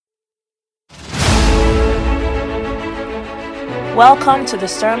Welcome to the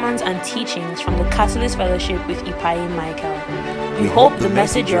sermons and teachings from the Catalyst Fellowship with Ipai Michael. We hope the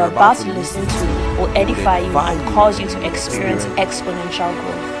message you're about to listen to will edify you and cause you to experience exponential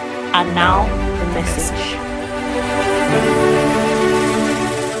growth. And now, the message.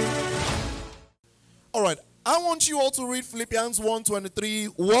 All right, I want you all to read Philippians 1:23.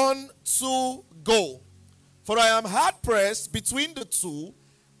 1, 2, go. For I am hard pressed between the two,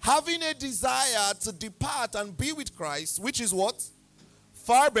 having a desire to depart and be with Christ, which is what?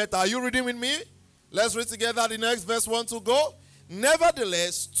 Far better. Are you reading with me? Let's read together the next verse. 1, 2, go.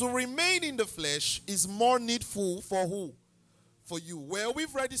 Nevertheless, to remain in the flesh is more needful for who? For you. Well,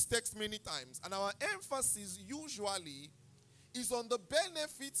 we've read this text many times, and our emphasis usually is on the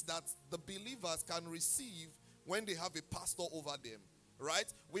benefits that the believers can receive when they have a pastor over them.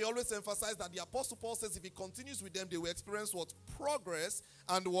 Right? We always emphasize that the Apostle Paul says if he continues with them, they will experience what? Progress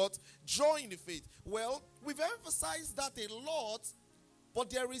and what? Joy in the faith. Well, we've emphasized that a lot,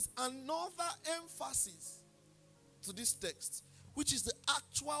 but there is another emphasis to this text, which is the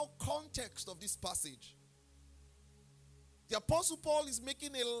actual context of this passage. The Apostle Paul is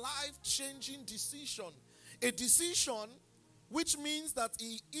making a life-changing decision. A decision which means that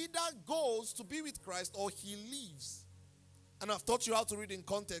he either goes to be with Christ or he leaves. And I've taught you how to read in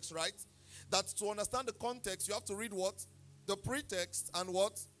context, right? That to understand the context, you have to read what? The pretext and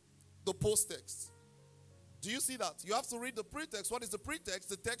what? The post-text. Do you see that? You have to read the pretext. What is the pretext?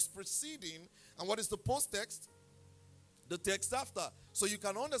 The text preceding. And what is the post-text? The text after. So you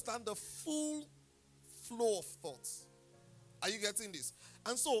can understand the full flow of thoughts. Are you getting this?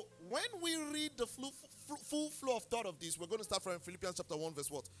 And so when we read the full flow of thought of this, we're going to start from Philippians chapter 1 verse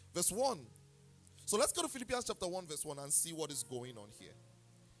what? Verse 1. So let's go to Philippians chapter 1 verse 1 and see what is going on here.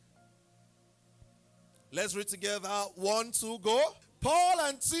 Let's read together. 1, 2, go. Paul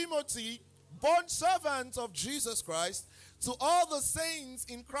and Timothy, bond servants of Jesus Christ, to all the saints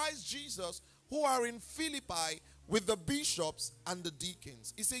in Christ Jesus who are in Philippi with the bishops and the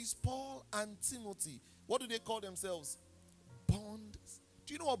deacons. It says Paul and Timothy. What do they call themselves? Bond.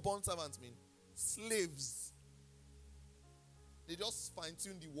 Do you know what bond servants mean? Slaves. They just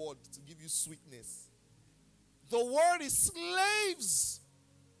fine-tune the word to give you sweetness. The word is slaves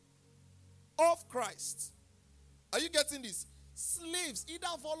of Christ. Are you getting this? Slaves, either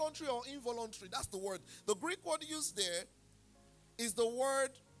voluntary or involuntary. That's the word. The Greek word used there is the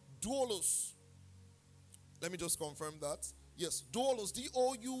word doulos. Let me just confirm that. Yes, doulos,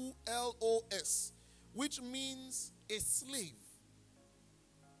 D-O-U-L-O-S, which means a slave.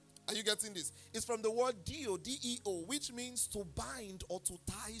 Are you getting this? It's from the word deo, D-E-O, which means to bind or to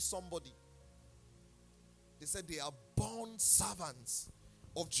tie somebody. They said they are bond servants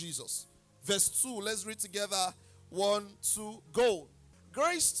of Jesus. Verse 2, let's read together. 1, 2, go.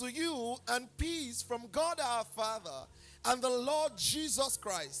 Grace to you and peace from God our Father and the Lord Jesus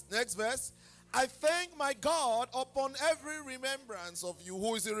Christ. Next verse. I thank my God upon every remembrance of you.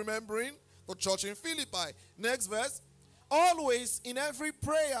 Who is he remembering? The church in Philippi. Next verse. Always in every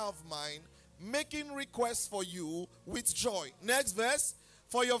prayer of mine, making requests for you with joy. Next verse.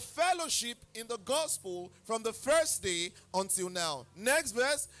 For your fellowship in the gospel from the first day until now. Next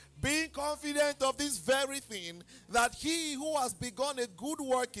verse. Being confident of this very thing, that he who has begun a good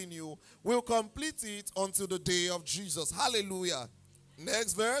work in you will complete it until the day of Jesus. Hallelujah.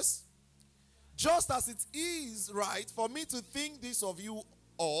 Next verse. Just as it is right for me to think this of you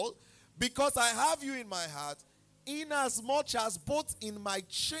all, because I have you in my heart, inasmuch as both in my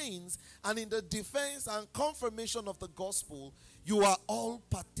chains and in the defense and confirmation of the gospel, you are all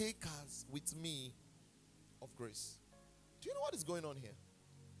partakers with me of grace. Do you know what is going on here?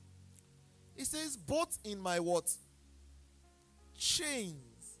 It says both in my what?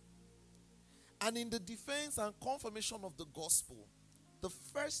 Chains and in the defense and confirmation of the gospel. The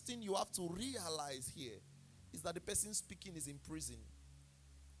first thing you have to realize here is that the person speaking is in prison.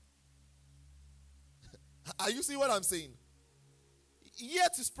 Are you seeing what I'm saying?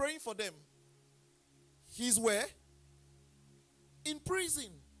 Yet he's praying for them. He's where? In prison.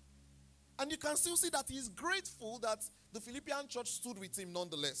 And you can still see that he's grateful that the Philippian church stood with him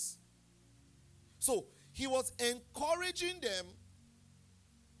nonetheless. So he was encouraging them,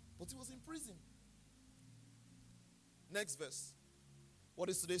 but he was in prison. Next verse. What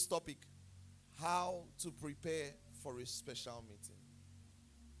is today's topic? How to prepare for a special meeting.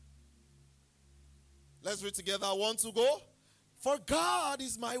 Let's read together. 1, 2, go. For God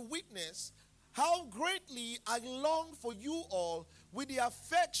is my witness, how greatly I long for you all with the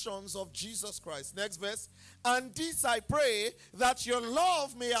affections of Jesus Christ. Next verse. And this I pray, that your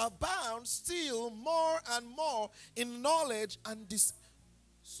love may abound still more and more in knowledge and this.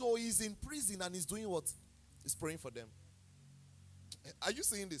 So he's in prison and he's doing what? He's praying for them. Are you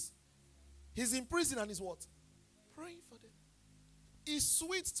seeing this? He's in prison and he's what? Praying for them. It's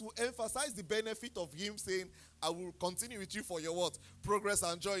sweet to emphasize the benefit of him saying, I will continue with you for your what? Progress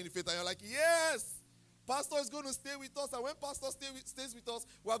and joy in the faith. And you're like, yes, pastor is going to stay with us. And when pastor stays with us,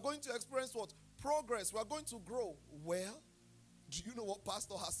 we are going to experience what? Progress. We are going to grow. Well, do you know what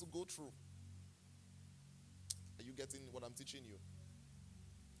pastor has to go through? Are you getting what I'm teaching you?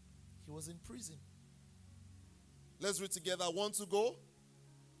 He was in prison. Let's read together. 1, 2, go.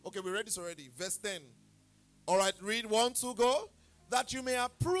 Okay, we read this already. Verse 10. All right, read 1, 2, go. That you may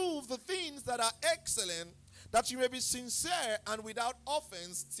approve the things that are excellent, that you may be sincere and without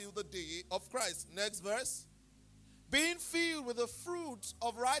offense till the day of Christ. Next verse. Being filled with the fruit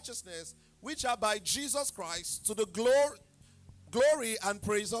of righteousness, which are by Jesus Christ, to the glory and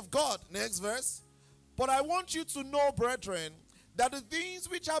praise of God. Next verse. But I want you to know, brethren, that the things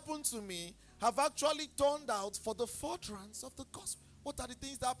which happened to me have actually turned out for the furtherance of the gospel. What are the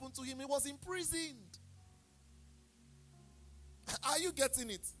things that happened to him? He was imprisoned. Are you getting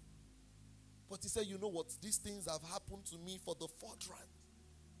it? But he said, you know what? These things have happened to me for the furtherance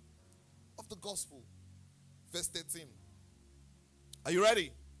of the gospel. Verse 13. Are you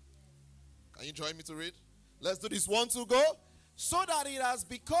ready? Can you join me to read? Let's do this. 1, 2, go. So that it has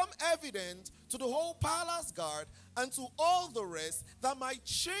become evident to the whole palace guard and to all the rest that my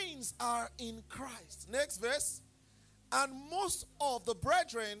chains are in Christ. Next verse. And most of the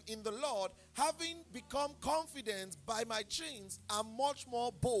brethren in the Lord, having become confident by my chains, are much more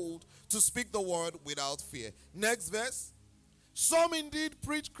bold to speak the word without fear. Next verse. Some indeed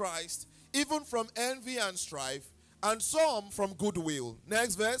preach Christ, even from envy and strife, and some from goodwill.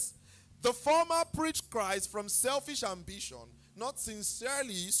 Next verse. The former preach Christ from selfish ambition, not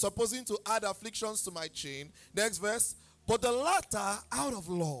sincerely supposing to add afflictions to my chain. Next verse. But the latter out of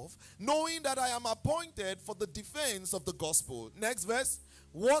love, knowing that I am appointed for the defense of the gospel. Next verse.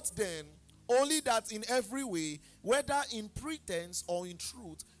 What then? Only that in every way, whether in pretense or in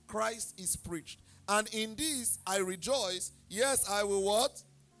truth, Christ is preached. And in this I rejoice. Yes, I will what?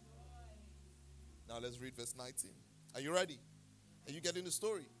 Now let's read verse 19. Are you ready? Are you getting the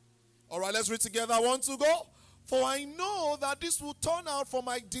story? All right, let's read together. 1, 2, go. For I know that this will turn out for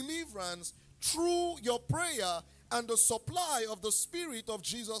my deliverance through your prayer and the supply of the Spirit of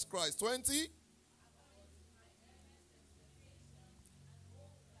Jesus Christ. 20.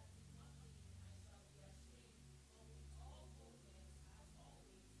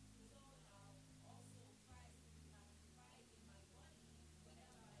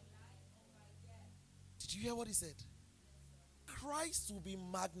 Did you hear what he said? Christ will be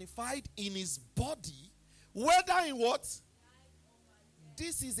magnified in his body, whether in what?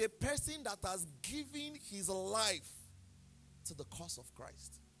 This is a person that has given his life to the cause of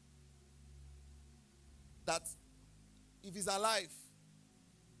Christ. That if he's alive,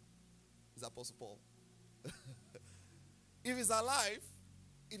 is Apostle Paul. If he's alive,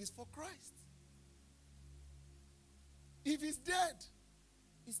 it is for Christ. If he's dead,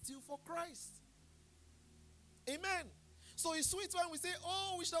 it's still for Christ. Amen. So it's sweet when we say,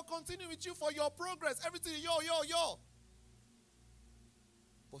 oh, we shall continue with you for your progress. Everything, yo.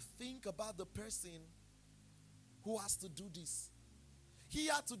 But think about the person who has to do this. He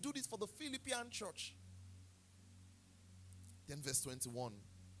had to do this for the Philippian church. Then verse 21.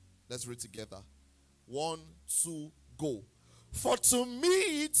 Let's read together. 1, 2, go. For to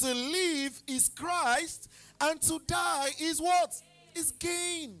me to live is Christ, and to die is what? Is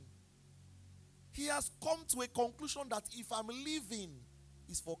gain. He has come to a conclusion that if I'm living,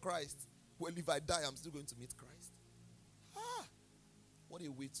 it's for Christ. Well, if I die, I'm still going to meet Christ. What a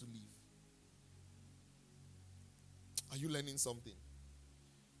way to live. Are you learning something?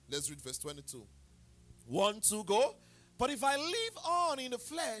 Let's read verse 22. 1, 2, go. But if I live on in the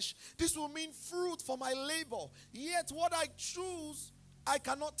flesh, this will mean fruit for my labor. Yet what I choose, I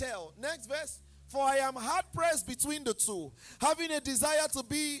cannot tell. Next verse. For I am hard pressed between the two, having a desire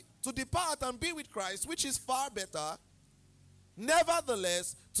to depart and be with Christ, which is far better.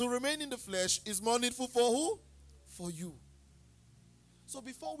 Nevertheless, to remain in the flesh is more needful for who? For you. So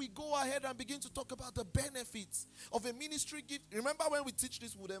before we go ahead and begin to talk about the benefits of a ministry gift, remember when we teach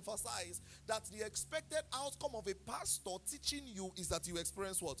this, we would emphasize that the expected outcome of a pastor teaching you is that you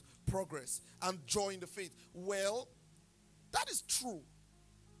experience what? Progress and joy in the faith. Well, that is true.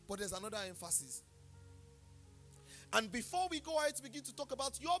 But there's another emphasis. And before we go ahead to begin to talk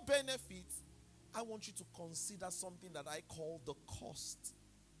about your benefits, I want you to consider something that I call the cost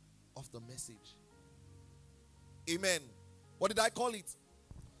of the message. Amen. What did I call it?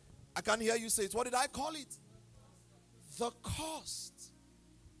 I can't hear you say it. What did I call it? The cost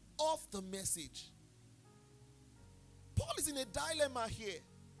of the message. Paul Paul is in a dilemma here.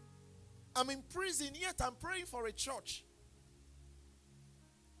 I'm in prison, yet I'm praying for a church.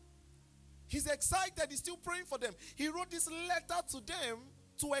 He's excited. He's still praying for them. He wrote this letter to them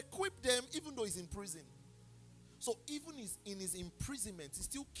to equip them even though he's in prison. So even in his imprisonment, he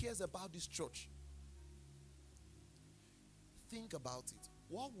still cares about this church. Think about it.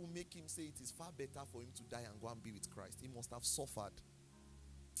 What will make him say it is far better for him to die and go and be with Christ? He must have suffered.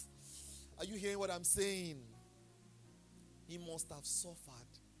 Are you hearing what I'm saying? He must have suffered.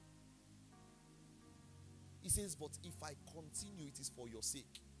 He says, but if I continue, it is for your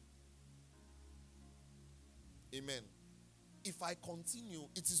sake. Amen. If I continue,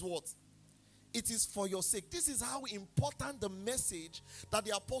 it is what? It is for your sake. This is how important the message that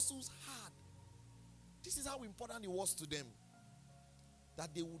the apostles had. This is how important it was to them.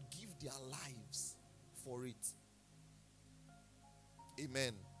 That they would give their lives for it.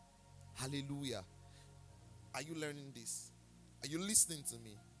 Amen. Hallelujah. Are you learning this? Are you listening to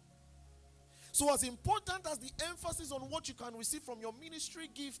me? So as important as the emphasis on what you can receive from your ministry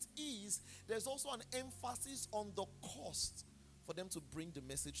gift is, there's also an emphasis on the cost for them to bring the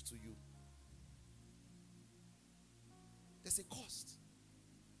message to you. There's a cost.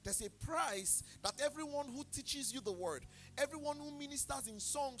 There's a price that everyone who teaches you the word, everyone who ministers in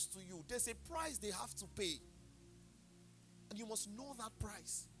songs to you, there's a price they have to pay. And you must know that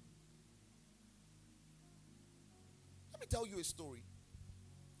price. Let me tell you a story.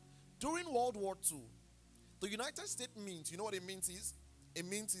 During World War II, the United States Mint, you know what a mint is? A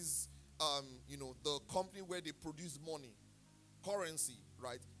mint is, the company where they produce money, currency,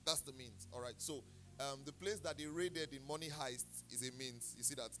 right? That's the mint, all right? So, the place that they raided in money heists is a mint. You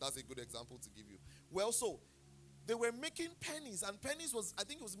see that? That's a good example to give you. Well, so, they were making pennies, and pennies I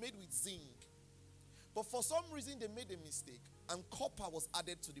think it was made with zinc. But for some reason, they made a mistake, and copper was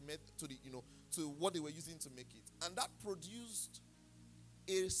added to what they were using to make it. And that produced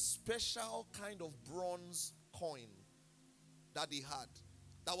a special kind of bronze coin that they had.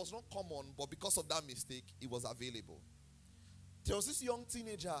 That was not common, but because of that mistake, it was available. There was this young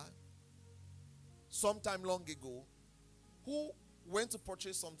teenager sometime long ago who went to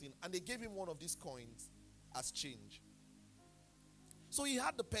purchase something, and they gave him one of these coins as change. So he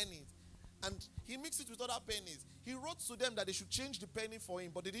had the pennies, and he mixed it with other pennies. He wrote to them that they should change the penny for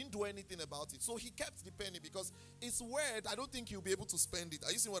him, but they didn't do anything about it. So he kept the penny because it's weird. I don't think he'll be able to spend it.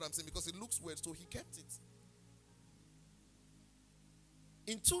 Are you seeing what I'm saying? Because it looks weird, so he kept it.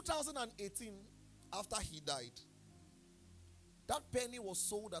 In 2018, after he died, that penny was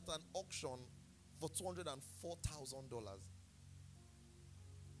sold at an auction for $204,000.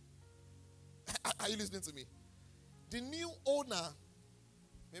 Are you listening to me? The new owner,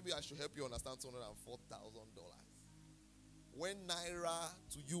 maybe I should help you understand $204,000. When Naira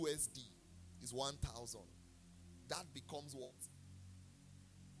to USD is 1,000, that becomes what?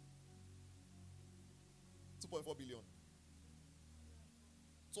 2.4 billion.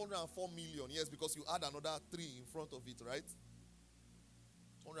 204 million, yes, because you add another 3 in front of it, right?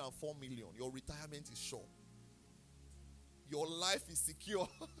 204 million. Your retirement is sure. Your life is secure.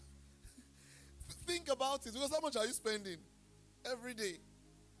 Think about it, because how much are you spending every day?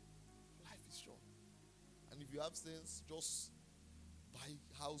 Life is sure. And if you have sense, just buy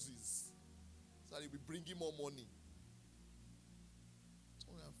houses so that you'll be bringing more money.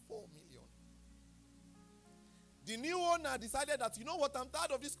 204 million. The new owner decided that, you know what, I'm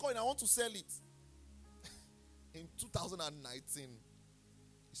tired of this coin, I want to sell it. In 2019,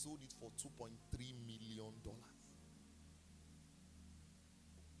 he sold it for $2.3 million.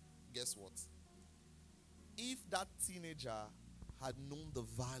 Guess what? If that teenager had known the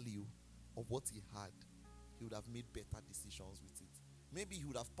value of what he had, he would have made better decisions with it. Maybe he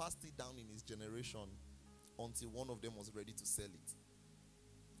would have passed it down in his generation until one of them was ready to sell it.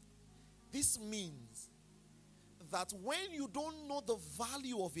 This means that when you don't know the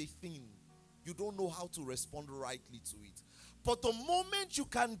value of a thing, you don't know how to respond rightly to it. But the moment you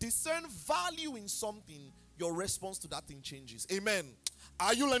can discern value in something, your response to that thing changes. Amen.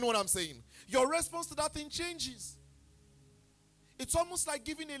 Are you learning what I'm saying? Your response to that thing changes. It's almost like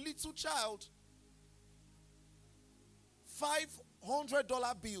giving a little child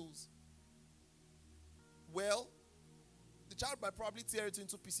 $500 bills. Well, the child might probably tear it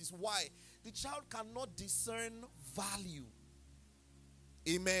into pieces. Why? The child cannot discern value.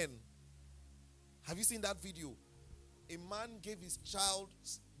 Amen. Have you seen that video? A man gave his child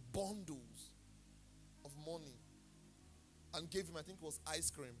bundles of money and gave him, I think it was ice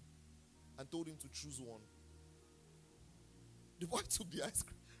cream, and told him to choose one. The boy took the ice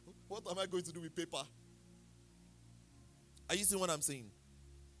cream. What am I going to do with paper? Are you seeing what I'm saying?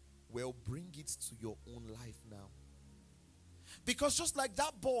 Well, bring it to your own life now. Because just like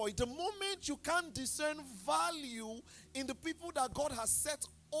that boy, the moment you can't discern value in the people that God has set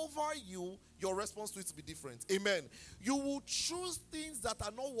over you, your response to it will be different. Amen. You will choose things that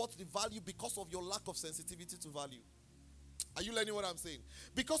are not worth the value because of your lack of sensitivity to value. Are you learning what I'm saying?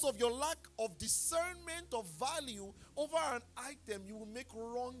 Because of your lack of discernment of value over an item, you will make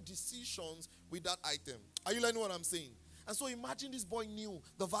wrong decisions with that item. Are you learning what I'm saying? And so imagine this boy knew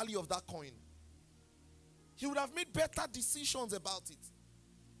the value of that coin. He would have made better decisions about it.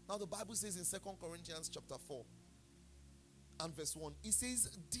 Now the Bible says in 2 Corinthians chapter 4 and verse 1, it says,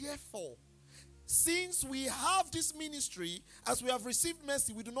 therefore, since we have this ministry, as we have received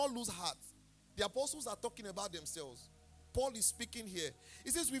mercy, we do not lose heart. The apostles are talking about themselves. Paul is speaking here.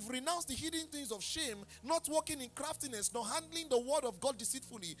 He says, we've renounced the hidden things of shame, not walking in craftiness, nor handling the word of God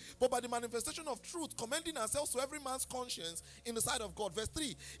deceitfully, but by the manifestation of truth, commending ourselves to every man's conscience in the sight of God. Verse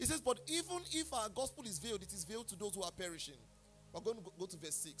 3, he says, but even if our gospel is veiled, it is veiled to those who are perishing. We're going to go to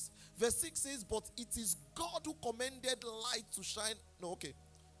verse 6. Verse 6 says, but it is God who commended light to shine. No, okay.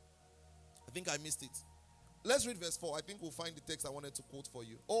 I think I missed it. Let's read verse 4. I think we'll find the text I wanted to quote for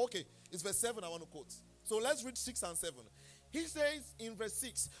you. Oh, okay. It's verse 7 I want to quote. So let's read 6 and 7. He says in verse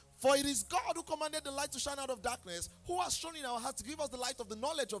 6, for it is God who commanded the light to shine out of darkness, who has shone in our hearts to give us the light of the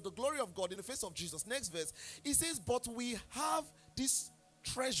knowledge of the glory of God in the face of Jesus. Next verse. He says, but we have this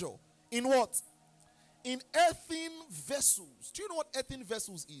treasure in what? In earthen vessels. Do you know what earthen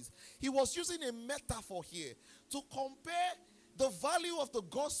vessels is? He was using a metaphor here to compare the value of the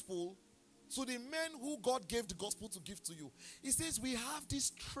gospel to the men who God gave the gospel to give to you. He says we have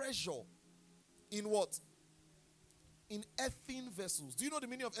this treasure in what? In earthen vessels. Do you know the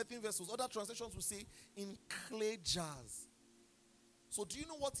meaning of earthen vessels? Other translations will say in clay jars. So do you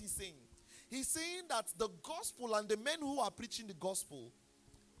know what he's saying? He's saying that the gospel and the men who are preaching the gospel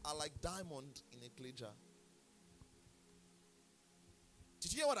are like diamond in a clay jar.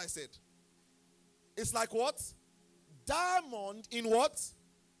 Did you hear what I said? It's like what? Diamond in what?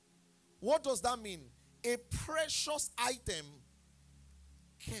 What does that mean? A precious item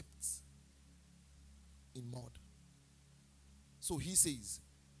kept in mud. So he says,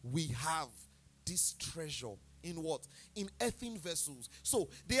 we have this treasure in what? In earthen vessels. So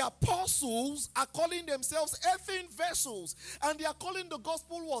the apostles are calling themselves earthen vessels. And they are calling the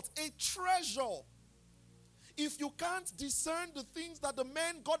gospel what? A treasure. If you can't discern the things that the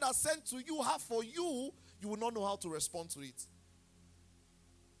men God has sent to you have for you, you will not know how to respond to it.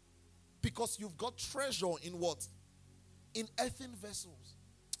 Because you've got treasure in what? In earthen vessels.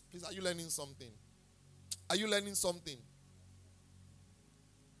 Please, are you learning something? Are you learning something?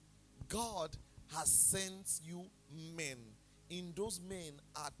 God has sent you men. In those men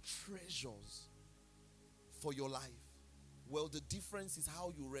are treasures for your life. Well, the difference is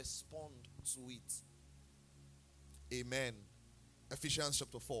how you respond to it. Amen. Ephesians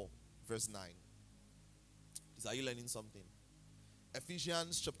chapter 4, verse 9. Please, are you learning something?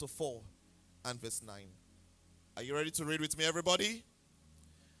 Ephesians chapter 4 and verse 9. Are you ready to read with me, everybody?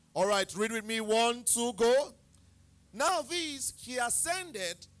 All right, read with me. 1, 2, go. Now these he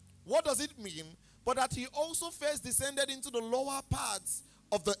ascended. What does it mean? But that he also first descended into the lower parts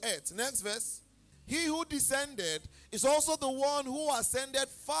of the earth. Next verse. He who descended is also the one who ascended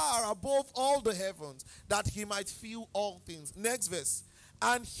far above all the heavens, that he might fill all things. Next verse.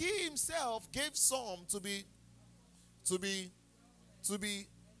 And he himself gave some to be,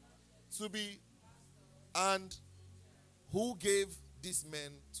 and who gave these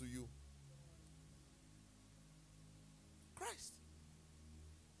men to you? Christ.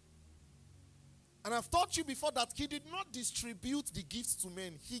 And I've taught you before that he did not distribute the gifts to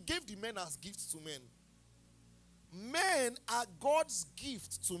men. He gave the men as gifts to men. Men are God's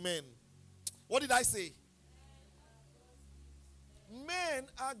gift to men. What did I say? Men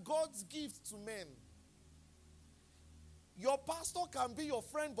are God's gift to men. Your pastor can be your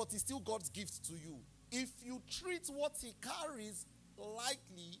friend, but he's still God's gift to you. If you treat what he carries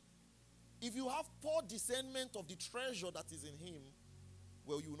lightly, if you have poor discernment of the treasure that is in him,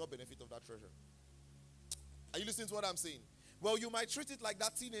 well, you will not benefit of that treasure. Are you listening to what I'm saying? Well, you might treat it like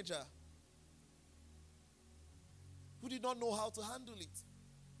that teenager who did not know how to handle it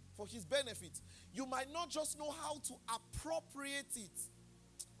for his benefit. You might not just know how to appropriate it.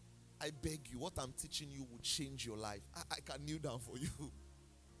 I beg you, what I'm teaching you will change your life. I can kneel down for you.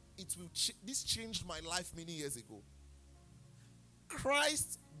 It will. This changed my life many years ago.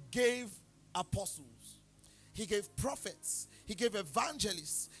 Christ gave apostles. He gave prophets. He gave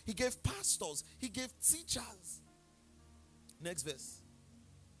evangelists. He gave pastors. He gave teachers. Next verse.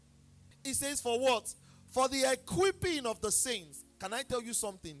 It says for what? For the equipping of the saints. Can I tell you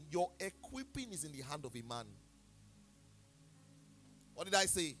something? Your equipping is in the hand of a man. What did I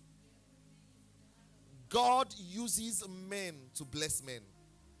say? God uses men to bless men.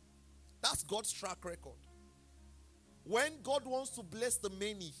 That's God's track record. When God wants to bless the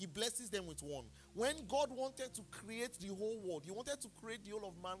many, he blesses them with one. When God wanted to create the whole world, he wanted to create the whole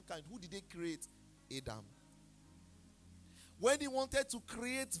of mankind. Who did he create? Adam. When he wanted to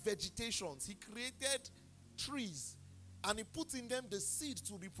create vegetations, he created trees. And he put in them the seed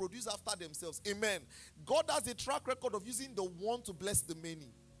to reproduce after themselves. Amen. God has a track record of using the one to bless the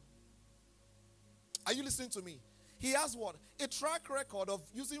many. Are you listening to me? He has what? A track record of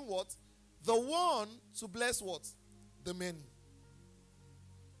using what? The one to bless what? The many.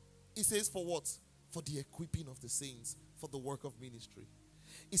 He says for what? For the equipping of the saints, for the work of ministry.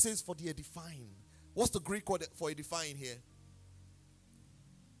 He says for the edifying. What's the Greek word for edifying here?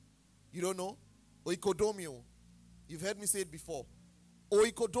 You don't know? Oikodomio. You've heard me say it before.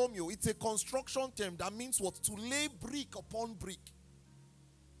 Oikodomio. It's a construction term that means what? To lay brick upon brick.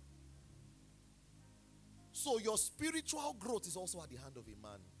 So your spiritual growth is also at the hand of a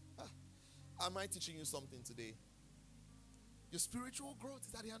man. Am I teaching you something today? Your spiritual growth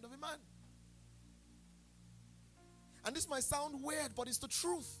is at the hand of a man. And this might sound weird, but it's the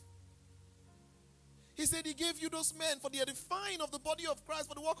truth. He said he gave you those men for the edifying of the body of Christ,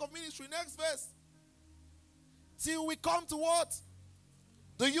 for the work of ministry. Next verse. Till we come to what?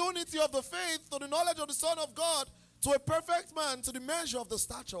 The unity of the faith, to the knowledge of the Son of God, to a perfect man, to the measure of the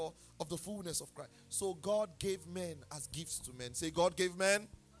stature of the fullness of Christ. So God gave men as gifts to men. Say, God gave men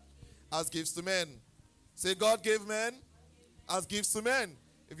as gifts to men. Say, God gave men as gifts to men.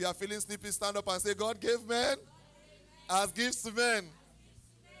 If you are feeling sleepy, stand up and say, God gave men as gifts to men.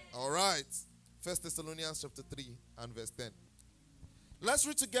 All right. 1 Thessalonians chapter 3 and verse 10. Let's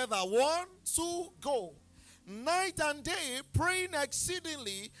read together. 1, 2, go. Night and day, praying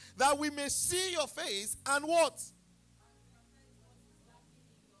exceedingly that we may see your face. And what?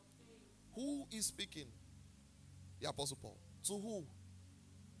 Who is speaking? The Apostle Paul. To who?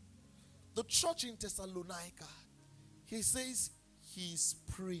 The church in Thessalonica. He says he is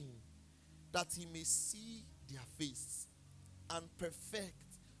praying that he may see their face and perfect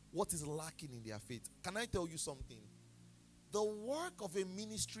what is lacking in their faith. Can I tell you something? The work of a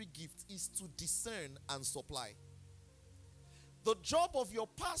ministry gift is to discern and supply. The job of your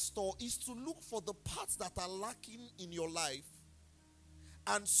pastor is to look for the parts that are lacking in your life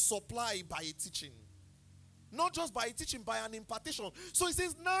and supply by a teaching. Not just by a teaching, by an impartation. So he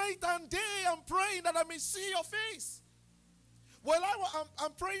says, night and day I'm praying that I may see your face. Well,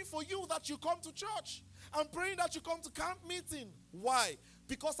 I'm praying for you that you come to church. I'm praying that you come to camp meeting. Why?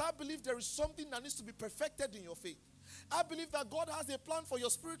 Because I believe there is something that needs to be perfected in your faith. I believe that God has a plan for your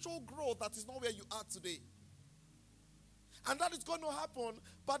spiritual growth that is not where you are today. And that is going to happen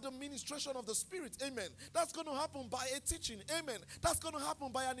by the ministration of the Spirit. Amen. That's going to happen by a teaching. Amen. That's going to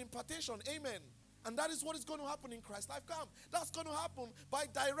happen by an impartation. Amen. And that is what is going to happen in Christ Life Camp. That's going to happen by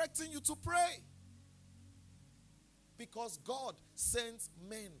directing you to pray. Because God sends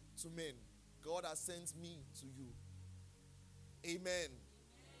men to men. God has sent me to you. Amen.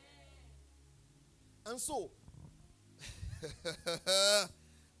 And so,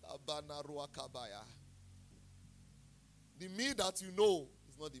 the me that you know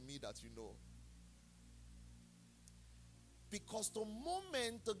is not the me that you know. Because the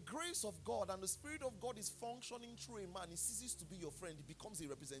moment the grace of God and the Spirit of God is functioning through a man, he ceases to be your friend. He becomes a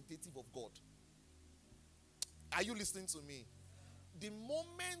representative of God. Are you listening to me? The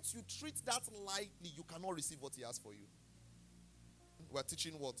moment you treat that lightly, you cannot receive what he has for you. We're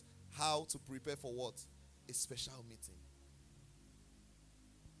teaching what? How to prepare for what? A special meeting.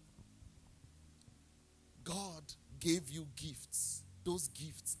 God gave you gifts. Those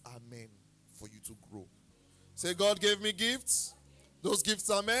gifts are meant for you to grow. Say, God gave me gifts. Those gifts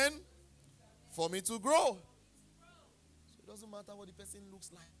are meant for me to grow. So it doesn't matter what the person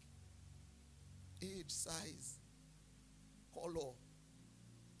looks like. Age, size, color.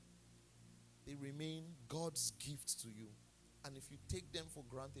 They remain God's gift to you. And if you take them for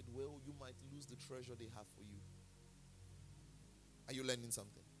granted, well, you might lose the treasure they have for you. Are you learning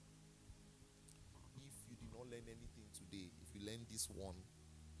something? If you did not learn anything today, if you learn this one,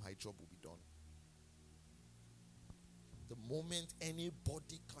 my job will be done. The moment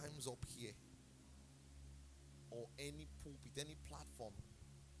anybody climbs up here, or any pulpit, any platform,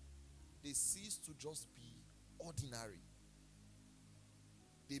 they cease to just be ordinary.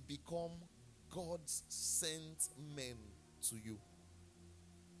 They become God's sent men to you.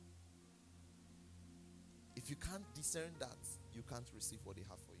 If you can't discern that, you can't receive what they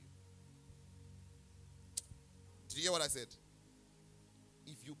have for you. Did you hear what I said?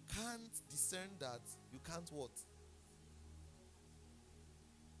 If you can't discern that, you can't what?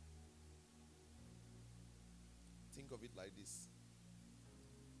 of it like this.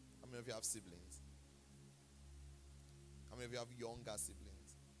 How many of you have siblings? How many of you have younger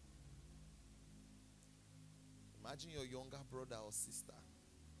siblings? Imagine your younger brother or sister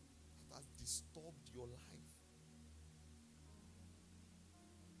that has disturbed your life.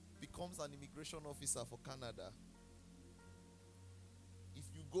 Becomes an immigration officer for Canada. If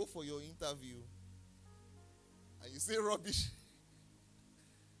you go for your interview and you say rubbish,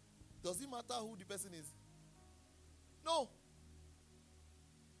 does it matter who the person is? No.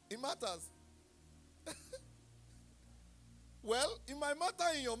 It matters. Well, it might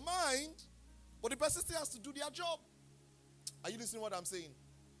matter in your mind, but the person still has to do their job. Are you listening to what I'm saying?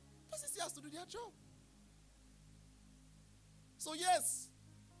 The person still has to do their job. So yes,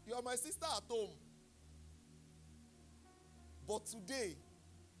 you are my sister at home. But today,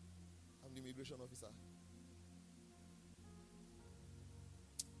 I'm the immigration officer.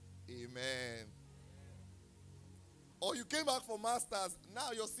 Amen. Or you came back for masters.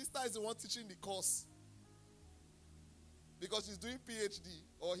 Now your sister is the one teaching the course. Because she's doing PhD.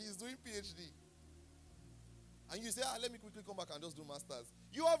 Or he's doing PhD. And you say, let me quickly come back and just do masters.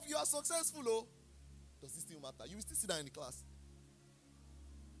 You are successful, oh. Does it still matter? You will still sit down in the class.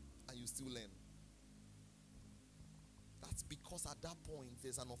 And you still learn. That's because at that point,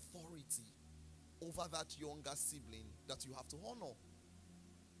 there's an authority over that younger sibling that you have to honor.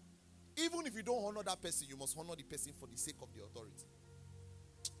 Even if you don't honor that person, you must honor the person for the sake of the authority.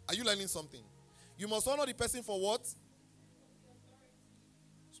 Are you learning something? You must honor the person for what?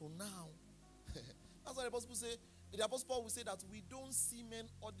 So now, that's what the apostle say. The apostle Paul will say that we don't see men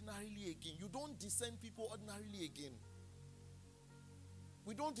ordinarily again. You don't discern people ordinarily again.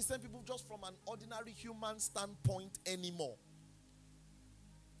 We don't discern people just from an ordinary human standpoint anymore.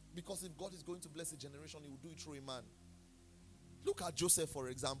 Because if God is going to bless a generation, he will do it through a man. Look at Joseph, for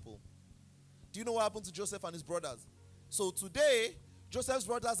example. Do you know what happened to Joseph and his brothers? So today, Joseph's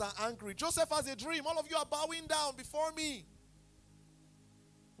brothers are angry. Joseph has a dream. All of you are bowing down before me.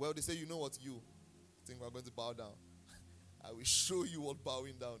 Well, they say, you know what, you think we're going to bow down? I will show you what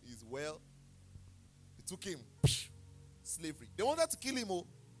bowing down is. Well, it took him. Slavery. They wanted to kill him, oh.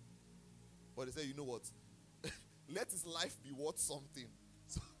 But they said, you know what? Let his life be worth something.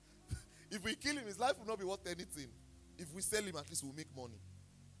 So, if we kill him, his life will not be worth anything. If we sell him, at least we'll make money.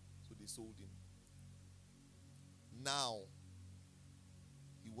 So they sold him. Now,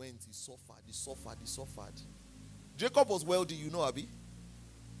 he went, he suffered. Jacob was wealthy, you know, Abi.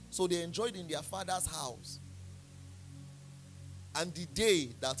 So they enjoyed in their father's house. And the day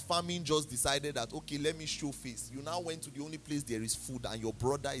that famine just decided that, okay, let me show face, you now went to the only place there is food and your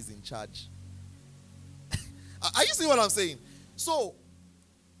brother is in charge. Are you seeing what I'm saying? So,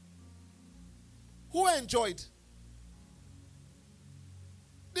 who enjoyed?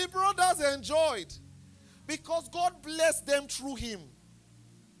 The brothers enjoyed. Because God blessed them through him.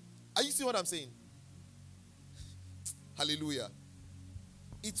 Are you seeing what I'm saying? Hallelujah.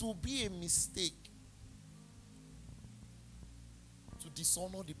 It will be a mistake to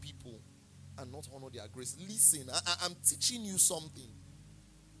dishonor the people and not honor their grace. Listen, I'm teaching you something.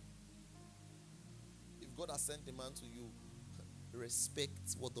 If God has sent a man to you,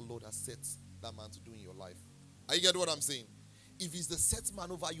 respect what the Lord has set that man to do in your life. Are you getting what I'm saying? If he's the set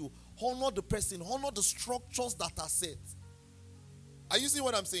man over you, honor the person, honor the structures that are set. Are you seeing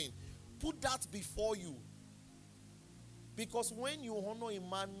what I'm saying? Put that before you. Because when you honor a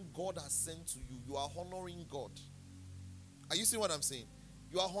man God has sent to you, you are honoring God. Are you seeing what I'm saying?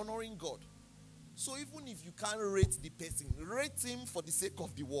 You are honoring God. So even if you can't rate the person, rate him for the sake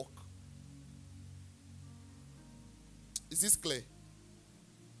of the work. Is this clear?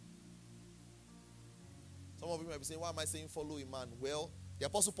 Some of you might be saying, why am I saying follow a man? Well, the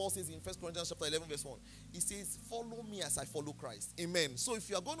Apostle Paul says in 1 Corinthians chapter 11 verse 1, he says, follow me as I follow Christ. Amen. So if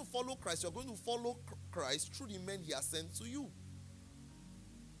you are going to follow Christ, you are going to follow Christ through the men he has sent to you.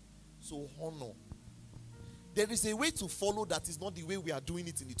 So honor. There is a way to follow that is not the way we are doing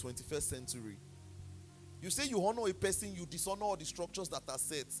it in the 21st century. You say you honor a person, you dishonor all the structures that are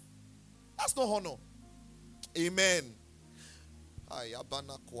set. That's not honor. Amen.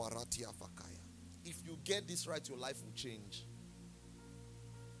 If you get this right, your life will change.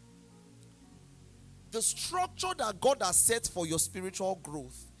 The structure that God has set for your spiritual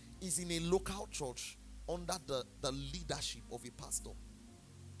growth is in a local church under the leadership of a pastor.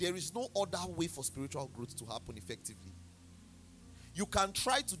 There is no other way for spiritual growth to happen effectively. You can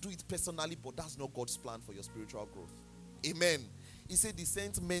try to do it personally, but that's not God's plan for your spiritual growth. Amen. He said he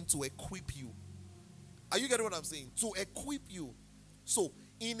sent men to equip you. Are you getting what I'm saying? To equip you. So,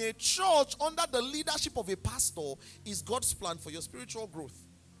 in a church under the leadership of a pastor is God's plan for your spiritual growth.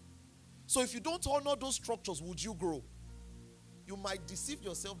 So if you don't honor those structures, would you grow? You might deceive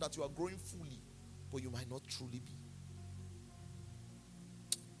yourself that you are growing fully, but you might not truly be.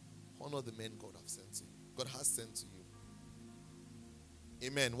 Honor the men God has sent to you. God has sent to you.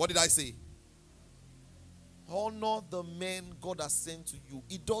 Amen. What did I say? Honor the men God has sent to you.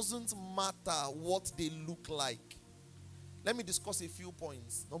 It doesn't matter what they look like. Let me discuss a few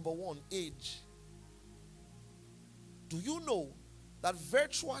points. Number one, age. Do you know that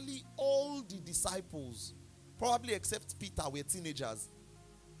virtually all the disciples, probably except Peter, were teenagers?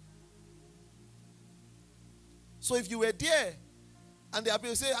 So if you were there and they appear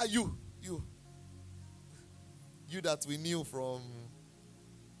to say, you that we knew from,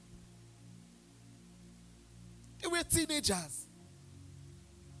 they were teenagers.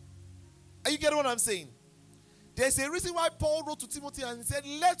 Are you getting what I'm saying? There's a reason why Paul wrote to Timothy and he said,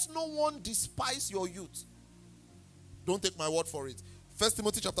 let no one despise your youth. Don't take my word for it. 1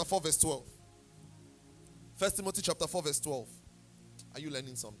 Timothy chapter 4 verse 12. 1 Timothy chapter 4 verse 12. Are you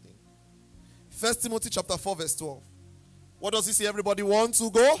learning something? 1 Timothy chapter 4 verse 12. What does he say? Everybody want to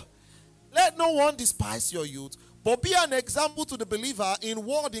go? Let no one despise your youth, but be an example to the believer in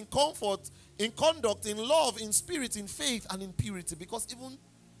word, in comfort, in conduct, in love, in spirit, in faith, and in purity. Because even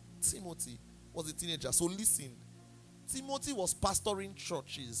Timothy was a teenager. So listen. Timothy was pastoring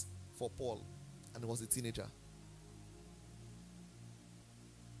churches for Paul, and he was a teenager.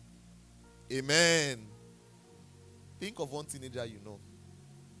 Amen. Think of one teenager you know.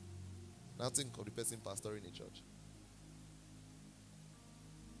 Now think of the person pastoring a church.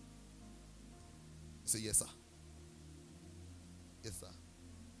 Say, yes, sir. Yes, sir.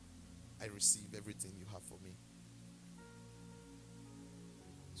 I receive everything you have for me.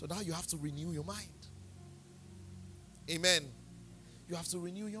 So now you have to renew your mind. Amen. You have to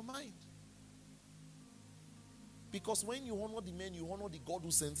renew your mind. Because when you honor the men, you honor the God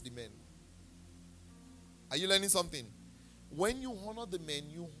who sends the men. Are you learning something? When you honor the men,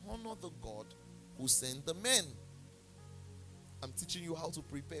 you honor the God who sent the men. I'm teaching you how to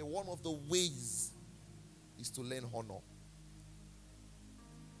prepare. One of the ways is to learn honor.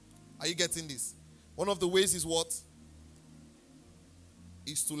 Are you getting this? One of the ways is what?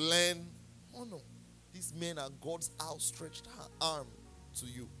 Is to learn honor. These men are God's outstretched arm to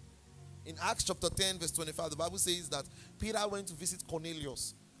you. In Acts chapter 10 verse 25, the Bible says that Peter went to visit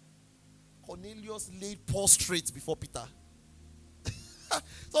Cornelius. Cornelius laid prostrate before Peter.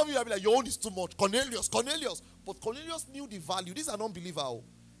 Some of you will be like, your own is too much. Cornelius. But Cornelius knew the value. This is an unbeliever.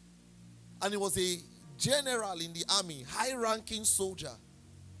 And he was a general in the army, high-ranking soldier.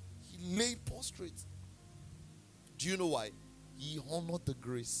 He laid prostrate. Do you know why? He honored the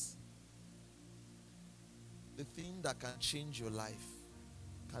grace. The thing that can change your life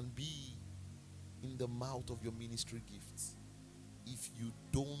can be in the mouth of your ministry gifts if you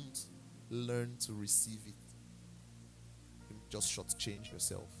don't learn to receive it. You just shortchange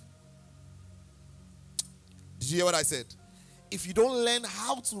yourself. Did you hear what I said? If you don't learn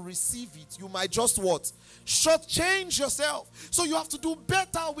how to receive it, you might just what? Shortchange yourself. So you have to do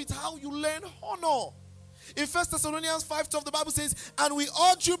better with how you learn honor. In 1 Thessalonians 5:12, the Bible says, and we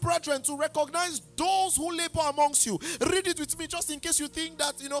urge you, brethren, to recognize those who labor amongst you. Read it with me just in case you think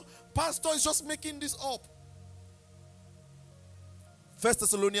that, pastor is just making this up. 1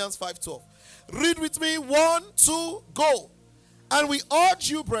 Thessalonians 5:12. Read with me. 1, 2, go. And we urge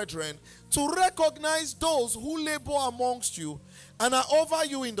you, brethren, to recognize those who labor amongst you and are over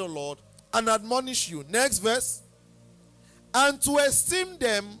you in the Lord and admonish you. Next verse. And to esteem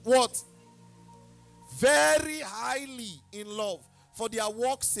them, what? Very highly in love for their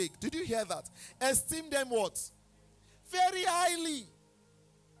work's sake. Did you hear that? Esteem them what? Very highly.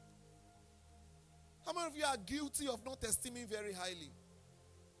 How many of you are guilty of not esteeming very highly?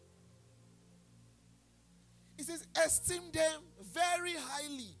 It says esteem them very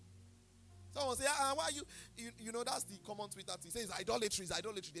highly. Someone say, why are you know that's the common Twitter thing. It says idolatry is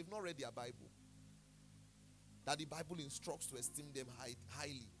idolatry. They've not read their Bible. That the Bible instructs to esteem them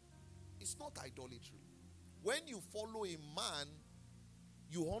highly. It's not idolatry. When you follow a man,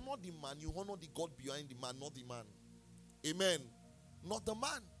 you honor the man, you honor the God behind the man, not the man. Amen. Not the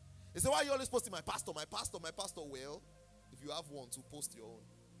man. They say, why are you always posting my pastor, my pastor, my pastor? Well, if you have one, to post your own.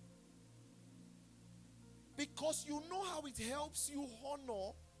 Because you know how it helps you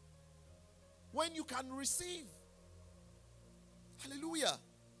honor when you can receive. Hallelujah.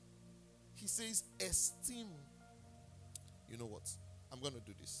 He says, esteem. You know what? I'm going to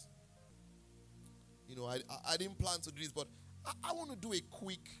do this. I didn't plan to do this, but I want to do a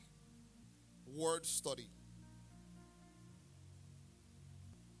quick word study.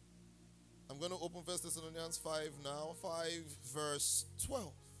 I'm going to open 1 Thessalonians 5 now, 5 verse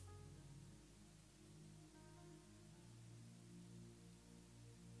 12.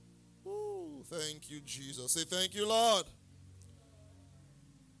 Thank you, Jesus. Say, thank you, Lord.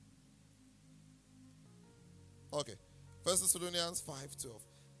 Okay. 1 Thessalonians 5:12.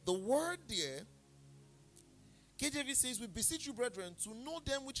 The word there, KJV says, we beseech you, brethren, to know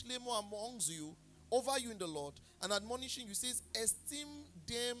them which labor amongst you, over you in the Lord, and admonishing you, says, esteem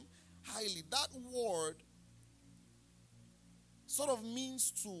them highly. That word sort of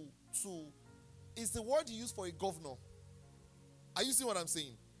means to is the word you use for a governor. Are you seeing what I'm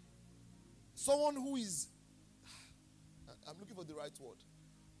saying? Someone who is, I'm looking for the right word,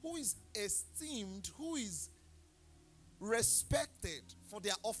 who is esteemed, who is respected for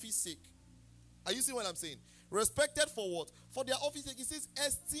their office sake. Are you seeing what I'm saying? Respected for what? For their office sake. He says,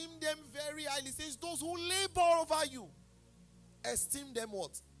 esteem them very highly. He says, those who labor over you, esteem them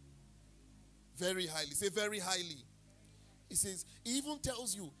what? Very highly. Say very highly. He says, he even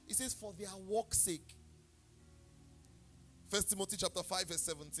tells you, he says, for their work's sake. 1 Timothy chapter 5 verse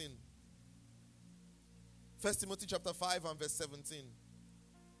 17. 1 Timothy chapter 5 and verse 17.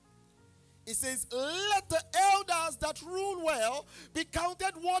 It says, let the elders that rule well be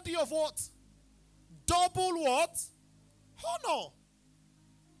counted worthy of what? Double what? Honor.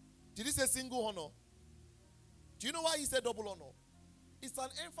 Did he say single honor? Do you know why he said double honor? It's an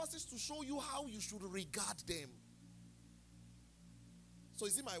emphasis to show you how you should regard them. So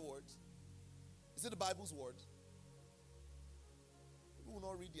is it my words? Is it the Bible's word? People will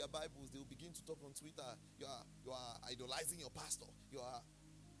not read their Bibles. They will begin to talk on Twitter. You are idolizing your pastor.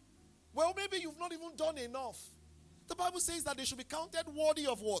 Well, maybe you've not even done enough. The Bible says that they should be counted worthy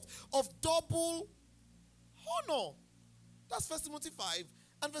of what? Of double honor. That's 1 Timothy 5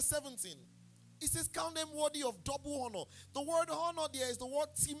 and verse 17. It says count them worthy of double honor. The word honor there is the word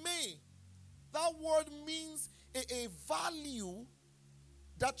time. That word means a value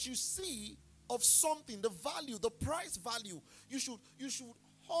that you see of something, the value, the price value. You should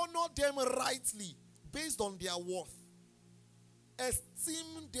honor them rightly based on their worth.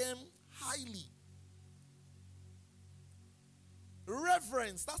 Esteem them highly.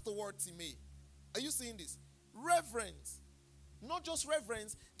 Reverence, that's the word time. Are you seeing this? Reverence. Not just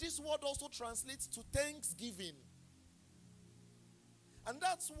reverence, this word also translates to thanksgiving. And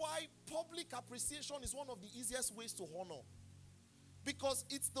that's why public appreciation is one of the easiest ways to honor. Because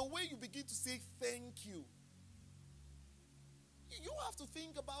it's the way you begin to say thank you. You have to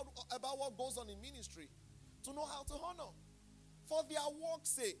think about what goes on in ministry to know how to honor. For their work's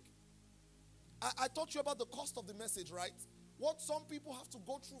sake. I taught you about the cost of the message, right? What some people have to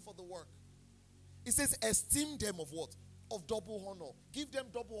go through for the work. It says esteem them of what? Of double honor. Give them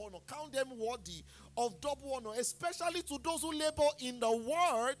double honor. Count them worthy of double honor. Especially to those who labor in the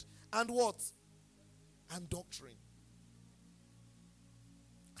word and what? And doctrine.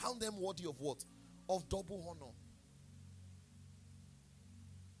 Count them worthy of what? Of double honor.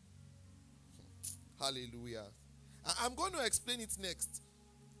 Hallelujah. I'm going to explain it next,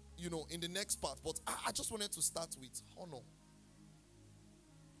 in the next part. But I just wanted to start with honor.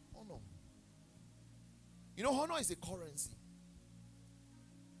 Honor. Honor is a currency.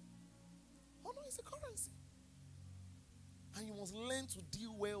 Honor is a currency. And you must learn to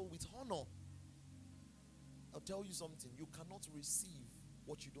deal well with honor. I'll tell you something. You cannot receive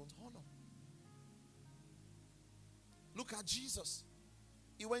what you don't honor. Look at Jesus.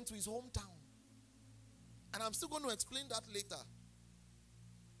 He went to his hometown. And I'm still going to explain that later.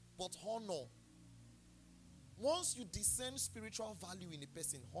 But honor. Once you discern spiritual value in a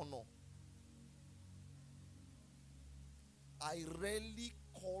person, honor. I rarely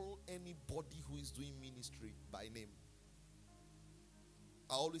call anybody who is doing ministry by name.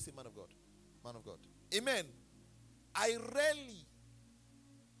 I always say man of God. Man of God. Amen. I rarely.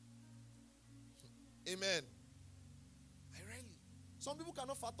 Amen. I rarely. Some people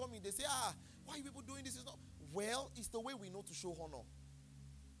cannot fathom me. They say, why are you people doing this? It's not. Well, it's the way we know to show honor.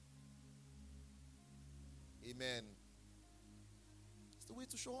 Amen. It's the way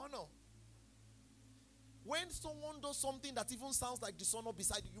to show honor. When someone does something that even sounds like dishonor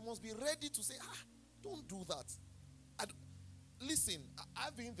beside you, you must be ready to say, don't do that. Listen,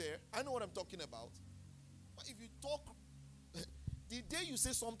 I've been there. I know what I'm talking about. But if you talk, the day you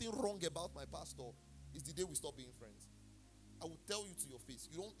say something wrong about my pastor is the day we stop being friends. I will tell you to your face.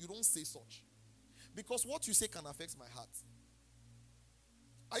 You don't say such. Because what you say can affect my heart.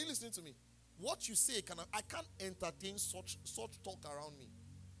 Are you listening to me? What you say I can't entertain such talk around me.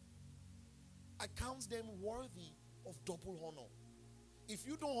 I count them worthy of double honor. If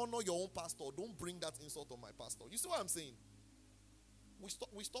you don't honor your own pastor, don't bring that insult on my pastor. You see what I'm saying?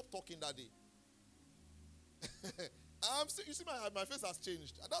 We stop talking that day. You see my face has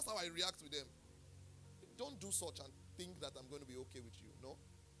changed. That's how I react to them. Don't do such and think that I'm going to be okay with you. No.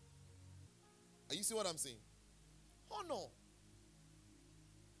 Are you see what I'm saying? Honor.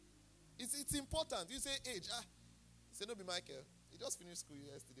 It's important. You say age. You say, no, be Michael. He just finished school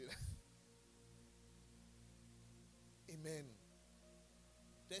yesterday. Amen.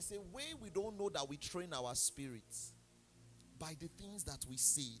 There's a way we don't know that we train our spirits. By the things that we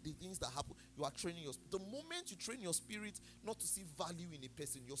see, the things that happen. You are training your spirit. The moment you train your spirit not to see value in a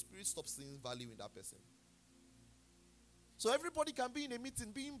person, your spirit stops seeing value in that person. So everybody can be in a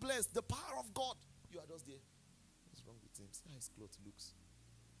meeting, being blessed. The power of God. You are just there. What's wrong with him? See how his clothes looks.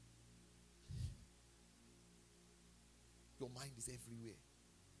 Your mind is everywhere.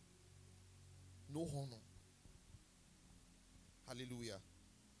 No honor. Hallelujah.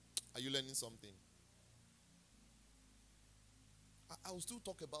 Are you learning something? I will still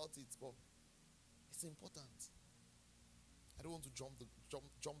talk about it, but it's important. I don't want to jump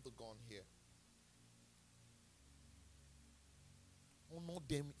the gun here. Honor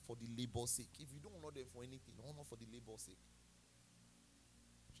them for the labor's sake. If you don't honor them for anything, honor for the labor's sake.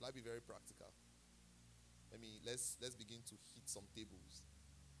 Shall I be very practical? Let's begin to hit some tables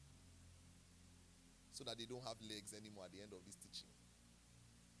so that they don't have legs anymore at the end of this teaching.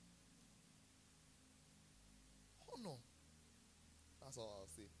 Honor. That's all I'll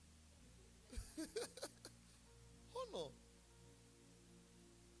say. Honor.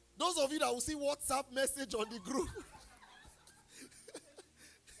 Those of you that will see WhatsApp message on the group.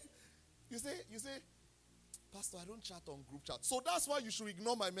 you say, Pastor, I don't chat on group chat. So that's why you should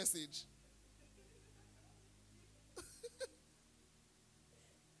ignore my message.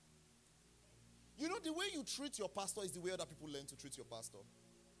 You know, the way you treat your pastor is the way other people learn to treat your pastor.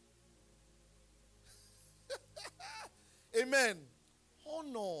 Amen.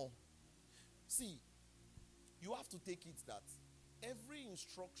 Honor. See, you have to take it that every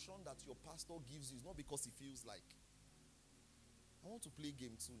instruction that your pastor gives you is not because he feels like, I want to play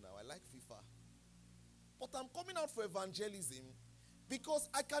game too now. I like FIFA. But I'm coming out for evangelism because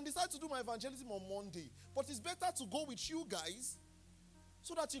I can decide to do my evangelism on Monday. But it's better to go with you guys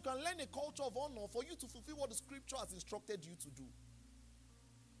so that you can learn a culture of honor for you to fulfill what the scripture has instructed you to do.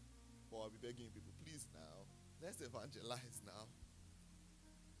 But I'll be begging people, please now, let's evangelize now.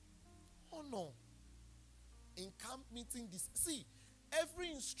 Honor. In camp meeting, see,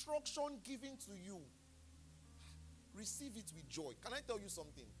 every instruction given to you, receive it with joy. Can I tell you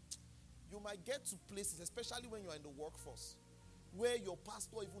something? You might get to places, especially when you're in the workforce, where your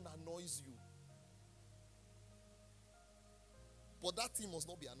pastor even annoys you. But that thing must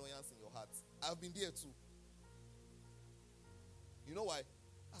not be annoyance in your heart. I've been there too. You know why?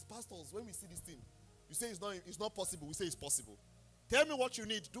 As pastors, when we see this thing, you say it's not possible. We say it's possible. Tell me what you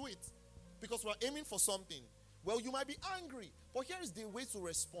need. Do it. Because we're aiming for something. Well, you might be angry. But here is the way to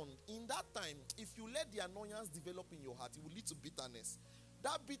respond. In that time, if you let the annoyance develop in your heart, it will lead to bitterness.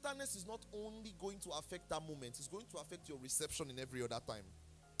 That bitterness is not only going to affect that moment, it's going to affect your reception in every other time.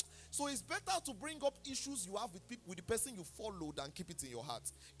 So it's better to bring up issues you have with people, with the person you follow, than keep it in your heart.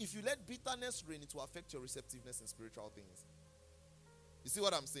 If you let bitterness reign, it will affect your receptiveness in spiritual things. You see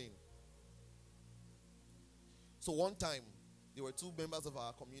what I'm saying? So one time, there were two members of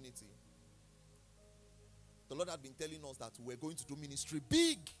our community. The Lord had been telling us that we're going to do ministry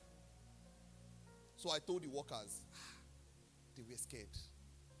big. So I told the workers, they were scared.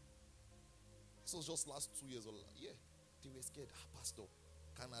 This was just last 2 years old. Yeah, they were scared. Pastor,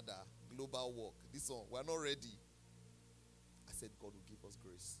 Canada, global work, this one, we're not ready. I said, God will give us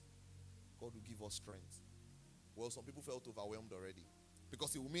grace. God will give us strength. Well, some people felt overwhelmed already.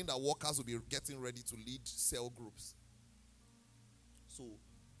 Because it will mean that workers will be getting ready to lead cell groups. So,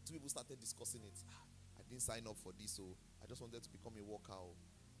 two people started discussing it. I didn't sign up for this, so I just wanted to become a worker.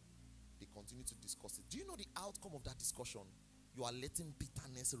 They continue to discuss it. Do you know the outcome of that discussion? You are letting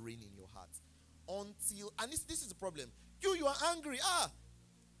bitterness reign in your heart. Until, and this is the problem. You are angry.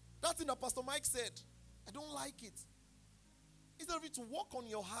 That thing that Pastor Mike said, I don't like it. Instead of you to work on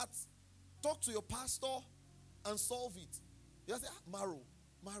your heart, talk to your pastor and solve it. You say, Maro.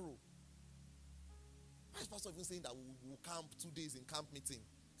 Why is pastor even saying that we'll camp 2 days in camp meeting?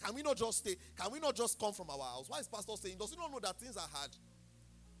 Can we not just stay? Can we not just come from our house? Why is pastor saying, does he not know that things are hard?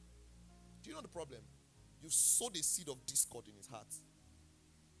 Do you know the problem? You've sowed a seed of discord in his heart.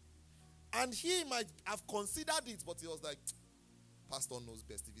 And he might have considered it, but he was like, pastor knows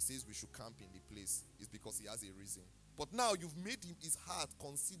best. If he says we should camp in the place, it's because he has a reason. But now you've made his heart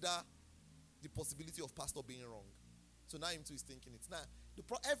consider the possibility of pastor being wrong. So now him too is thinking it. Now,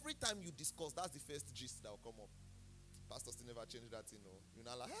 every time you discuss, that's the first gist that will come up. Pastor still never changed that, You're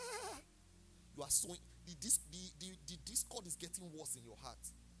not like, You are sowing. The discord is getting worse in your heart.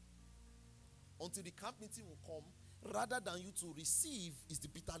 Until the camp meeting will come rather than you to receive is the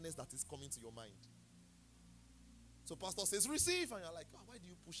bitterness that is coming to your mind. So pastor says, receive, and you're like, why do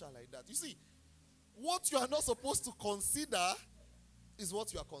you push her like that? You see, what you are not supposed to consider is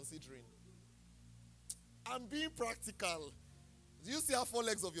what you are considering. I'm being practical. Do you see how 4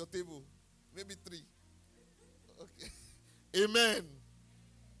 legs of your table? Maybe 3. Okay. Amen.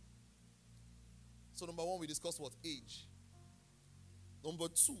 So number 1, we discussed what? Age. Number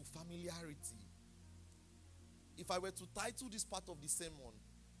 2, familiarity. If I were to title this part of the sermon,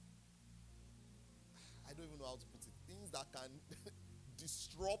 I don't even know how to put it. Things that can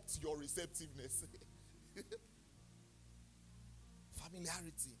disrupt your receptiveness.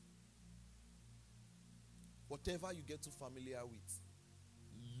 Familiarity. Whatever you get too familiar with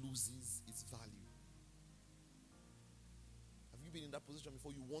loses its value. Have you been in that position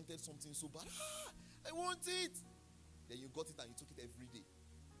before? You wanted something so bad. I want it. Then you got it and you took it every day.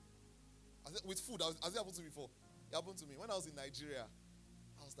 With food, has it happened to me before? It happened to me. When I was in Nigeria,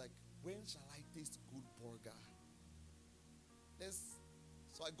 I was like, when shall I taste good burger?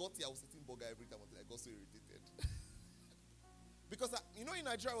 So I got here, I was eating burger every time until I got so irritated. Because, in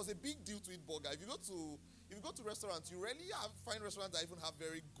Nigeria, it was a big deal to eat burger. If you go to restaurants, you rarely find restaurants that even have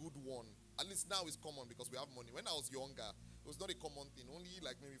very good one. At least now it's common because we have money. When I was younger, it was not a common thing. Only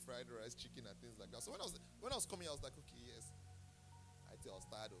like maybe fried rice, chicken, and things like that. So when I was coming, I was like, okay, yes. I was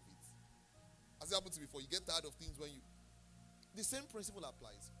tired of it. As it happened to me before, you get tired of things when you... The same principle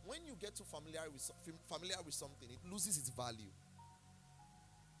applies. When you get too familiar with something, it loses its value.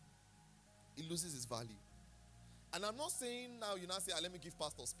 It loses its value. And I'm not saying now, you now say, let me give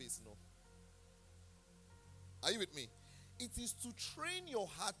pastor space. No. Are you with me? It is to train your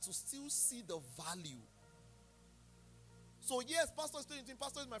heart to still see the value. So yes, pastor is doing things.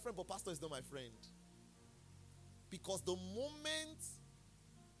 Pastor is my friend, but pastor is not my friend. Because the moment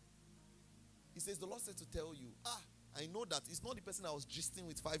he says, the Lord said to tell you, I know that it's not the person I was gisting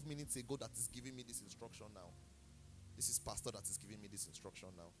with 5 minutes ago that is giving me this instruction now. This is pastor that is giving me this instruction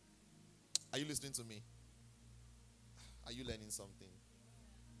now. Are you listening to me? Are you learning something?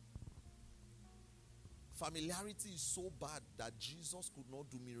 Familiarity is so bad that Jesus could not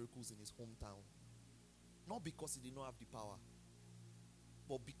do miracles in his hometown. Not because he did not have the power,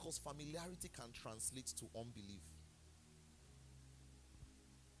 but because familiarity can translate to unbelief.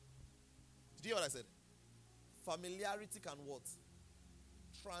 Did you hear what I said? Familiarity can what?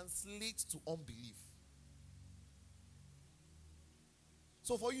 Translate to unbelief.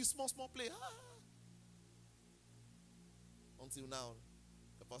 So for you, small play. Until now,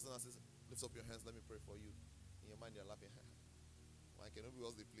 the person says, lift up your hands, let me pray for you. In your mind, you're laughing. Why cannot be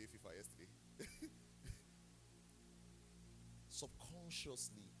else they play FIFA yesterday?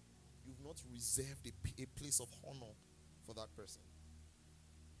 Subconsciously, you've not reserved a place of honor for that person.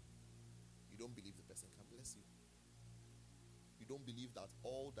 You don't believe the person can bless you. You don't believe that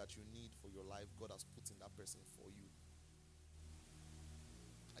all that you need for your life, God has put in that person for you.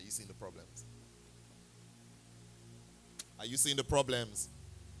 Are you seeing the problems? Are you seeing the problems?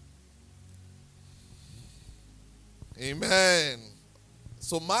 Amen.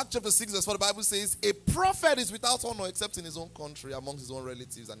 So Mark chapter 6 verse 4, the Bible says, a prophet is without honor except in his own country, amongst his own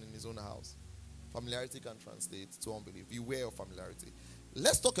relatives and in his own house. Familiarity can translate to unbelief. Beware of familiarity.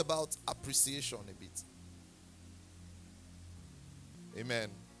 Let's talk about appreciation a bit. Amen.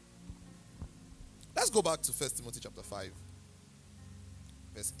 Let's go back to 1 Timothy chapter 5,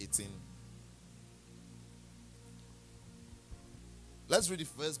 verse 18. Let's read the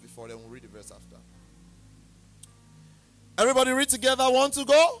verse before, then we'll read the verse after. Everybody read together. 1, 2,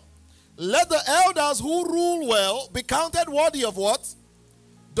 go. Let the elders who rule well be counted worthy of what?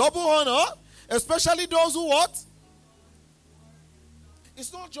 Double honor, especially those who what?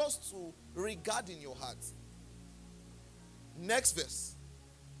 It's not just to regard in your heart. Next verse.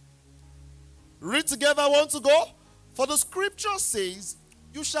 Read together. 1, 2, go. For the scripture says,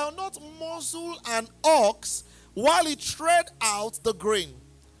 you shall not muzzle an ox while he tread out the grain.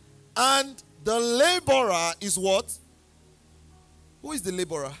 And the laborer is what? Who is the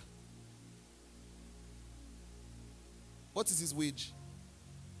laborer? What is his wage?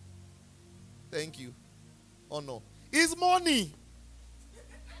 Thank you. Oh no. His money.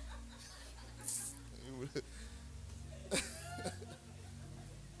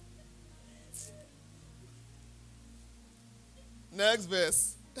 Next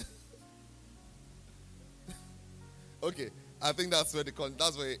verse. Okay, I think that's where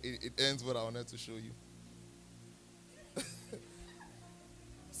it ends. What I wanted to show you.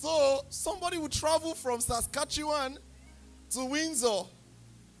 So somebody would travel from Saskatchewan to Windsor,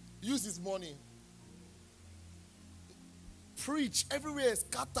 use his money, preach everywhere,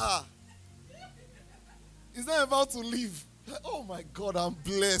 scatter. He's not about to leave. Oh my God, I'm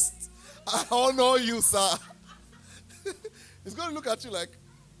blessed. I honor you, sir. He's going to look at you like,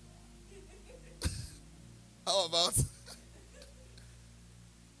 how about?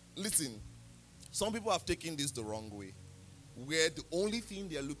 Listen, some people have taken this the wrong way, where the only thing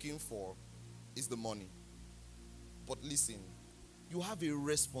they're looking for is the money. But listen, you have a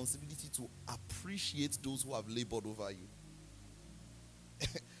responsibility to appreciate those who have labored over you.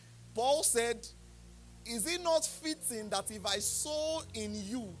 Paul said, is it not fitting that if I sow in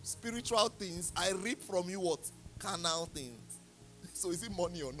you spiritual things, I reap from you what? Carnal things. So is it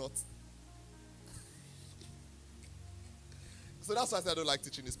money or not? So that's why I said I don't like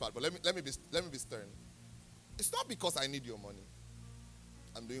teaching this part. But let me be stern. It's not because I need your money.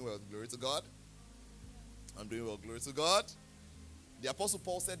 I'm doing well, glory to God. I'm doing well, glory to God. The Apostle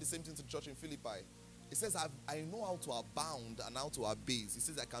Paul said the same thing to the church in Philippi. He says, I know how to abound and how to abase. He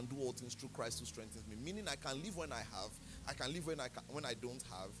says, I can do all things through Christ who strengthens me. Meaning I can live when I have. I can live when I don't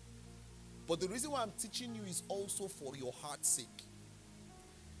have. But the reason why I'm teaching you is also for your heart's sake.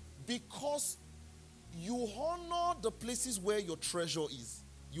 Because you honor the places where your treasure is.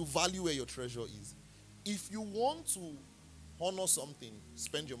 You value where your treasure is. If you want to honor something,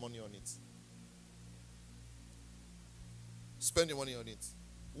 spend your money on it. Spend your money on it.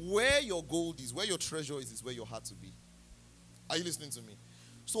 Where your gold is, where your treasure is where your heart to be. Are you listening to me?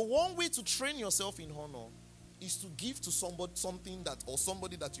 So one way to train yourself in honor is to give to somebody something that, or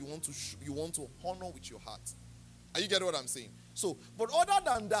somebody that you want to honor with your heart. Are you getting what I'm saying? So, but other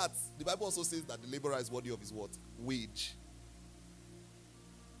than that, the Bible also says that the laborer is worthy of his what? Wage.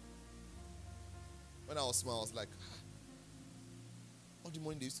 When I was small, I was like, all the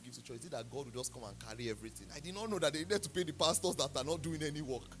money they used to give to church, is it that God would just come and carry everything? I did not know that they needed to pay the pastors that are not doing any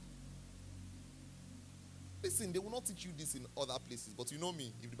work. Listen, they will not teach you this in other places, but you know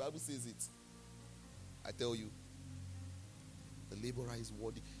me, if the Bible says it, I tell you, the laborer is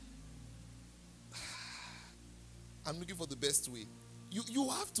worthy. I'm looking for the best way. You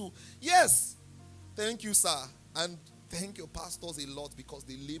have to, yes, thank you, sir, and thank your pastors a lot because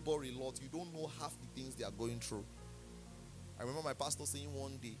they labor a lot. You don't know half the things they are going through. I remember my pastor saying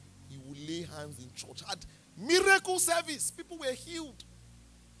one day, he would lay hands in church, had miracle service. People were healed.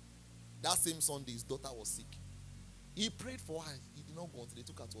 That same Sunday, his daughter was sick. He prayed for her. He did not go until they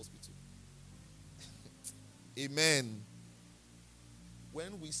took her to hospital. Amen.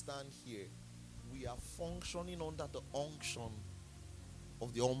 When we stand here, we are functioning under the unction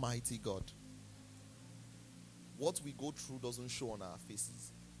of the Almighty God. What we go through doesn't show on our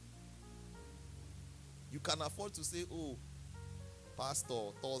faces. You can afford to say, oh,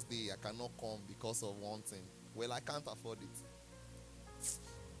 Pastor, Thursday, I cannot come because of one thing. Well, I can't afford it.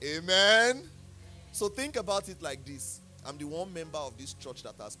 Amen. So think about it like this. I'm the one member of this church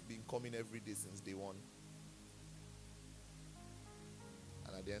that has been coming every day since day one.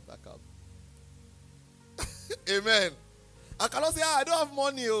 And I didn't back up. Amen. I cannot say, I don't have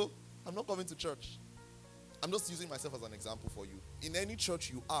money. Oh. I'm not coming to church. I'm just using myself as an example for you. In any church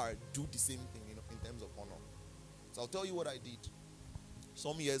you are, do the same thing in terms of honor. So I'll tell you what I did.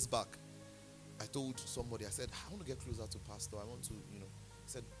 Some years back, I told somebody, I said, I want to get closer to Pastor. I want to, He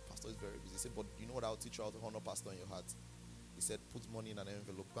said, Pastor is very busy. He said, but you know what, I'll teach you how to honor Pastor in your heart. He said, put money in an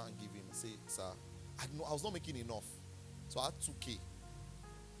envelope, go and give him. Say, sir, I was not making enough. So I had 2K.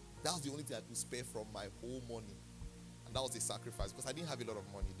 That was the only thing I could spare from my whole money. And that was a sacrifice because I didn't have a lot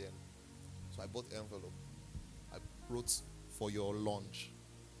of money then. So I bought an envelope. I wrote, for your lunch.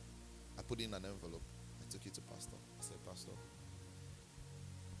 I put it in an envelope. I took it to Pastor. I said, Pastor,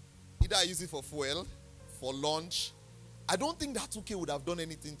 either I use it for fuel, for lunch. I don't think that 2K would have done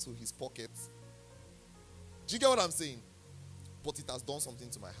anything to his pocket. Do you get what I'm saying? But it has done something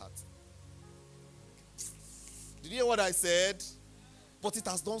to my heart. Did you hear what I said? But it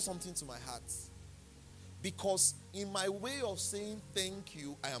has done something to my heart. Because in my way of saying thank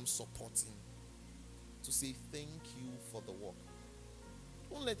you, I am supporting. To say thank you for the work.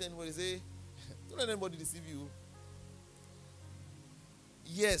 Don't let anybody deceive you.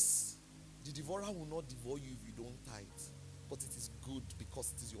 Yes, the devourer will not devour you if you don't tithe. But it is good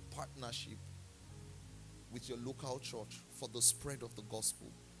because it is your partnership with your local church for the spread of the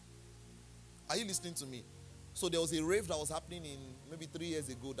gospel. Are you listening to me? So there was a rave that was happening in maybe 3 years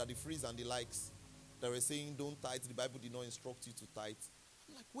ago that the freeze and the likes that were saying don't tithe. The Bible did not instruct you to tithe.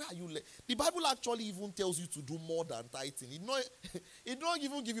 I'm like, where are you? The Bible actually even tells you to do more than tithing. It don't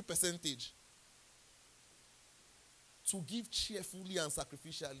even give you percentage. To give cheerfully and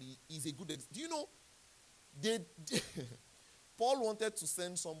sacrificially is a good. Do you know? Paul wanted to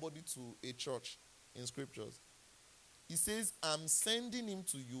send somebody to a church in scriptures. He says, I'm sending him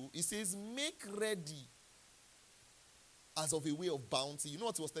to you. He says, make ready as of a way of bounty. You know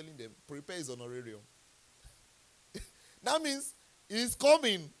what he was telling them? Prepare his honorarium. That means he's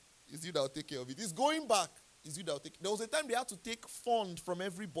coming. It's you that will take care of it. He's going back. It's you that will take. There was a time they had to take fund from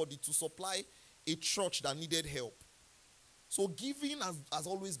everybody to supply a church that needed help. So giving has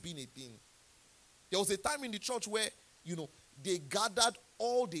always been a thing. There was a time in the church where, they gathered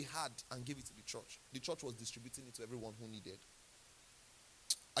all they had and gave it to the church. The church was distributing it to everyone who needed.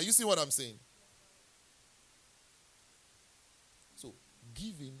 Are you seeing what I'm saying? So,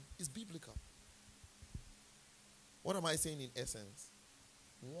 giving is biblical. What am I saying in essence?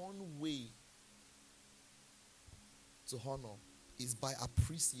 One way to honor is by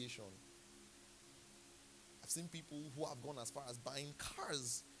appreciation. I've seen people who have gone as far as buying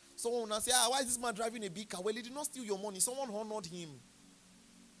cars. Someone will say, why is this man driving a big car? Well, he did not steal your money. Someone honored him.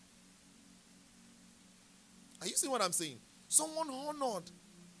 Are you seeing what I'm saying? Someone honored.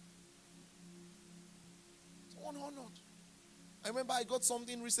 Someone honored. I remember I got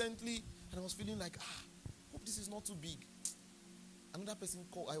something recently and I was feeling like, hope this is not too big. Another person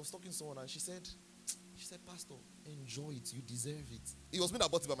called, I was talking to someone and she said, Pastor, enjoy it. You deserve it. It was me that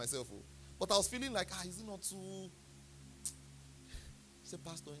bought it by myself. But I was feeling like, is it not too... She said,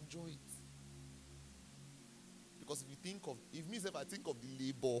 Pastor, enjoy it. Because if I think of the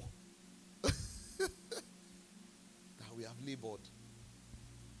labor that we have labored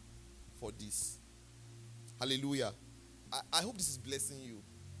for this. Hallelujah. I hope this is blessing you.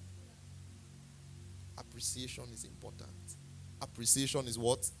 Appreciation is important. Appreciation is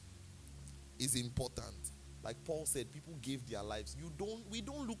what? Is important. Like Paul said, people gave their lives. We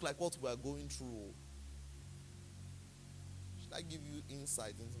don't look like what we are going through. Should I give you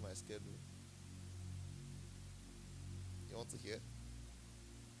insight into my schedule? You want to hear?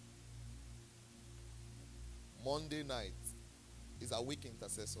 Monday night is Awake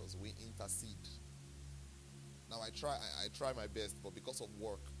Intercessors. We intercede. Now I try my best, but because of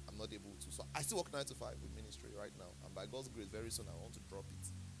work, I'm not able to. So I still work 9 to 5 with ministry right now. And by God's grace, very soon I want to drop it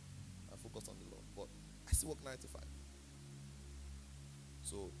and focus on the Lord. But I still work 9 to 5.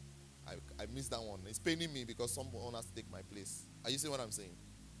 So I missed that one. It's paining me because someone has to take my place. Are you seeing what I'm saying?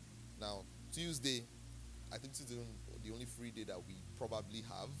 Now, Tuesday, I think Tuesday is the only free day that we probably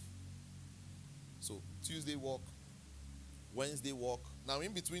have. So Tuesday walk, Wednesday walk. Now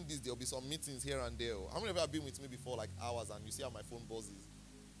in between this, there'll be some meetings here and there. How many of you have been with me before like hours and you see how my phone buzzes?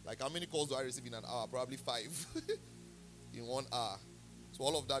 Like how many calls do I receive in an hour? Probably 5 in 1 hour. So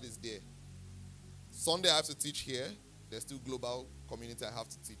all of that is there. Sunday I have to teach here. There's still global community I have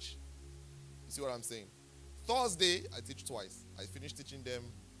to teach. You see what I'm saying? Thursday, I teach twice. I finish teaching them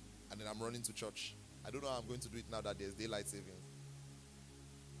and then I'm running to church. I don't know how I'm going to do it now that there's daylight savings.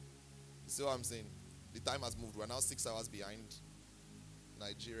 You see what I'm saying? The time has moved. We're now 6 hours behind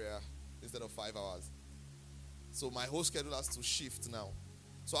Nigeria instead of 5 hours. So my whole schedule has to shift now.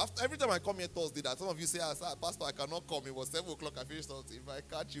 So every time I come here Thursday, that some of you say, Pastor, I cannot come. It was 7 o'clock. I finished something. If I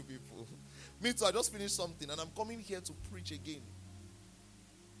catch you people. Me too, I just finished something and I'm coming here to preach again.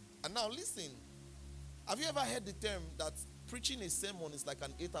 And now listen. Have you ever heard the term that preaching a sermon is like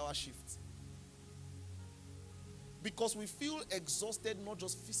an 8-hour shift? Because we feel exhausted not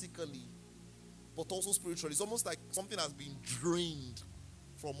just physically, but also spiritually. It's almost like something has been drained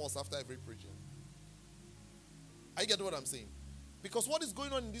from us after every preaching. I get what I'm saying? Because what is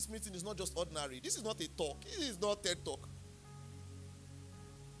going on in this meeting is not just ordinary. This is not a talk. This is not TED Talk.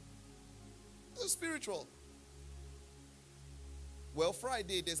 It's spiritual. Well,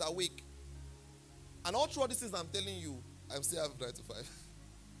 Friday, there's Awake. And all throughout this things I'm telling you, I'm still having 9 to 5.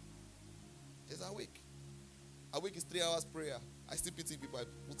 There's Awake. Awake is 3 hours prayer. I still pity people. I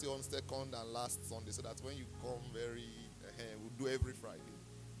put it on second and last Sunday so that when you come we'll do every Friday.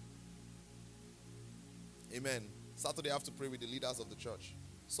 Amen. Saturday I have to pray with the leaders of the church.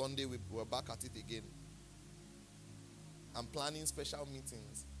 Sunday we're back at it again. I'm planning special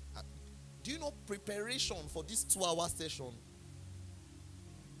meetings. Do you know preparation for this 2-hour session?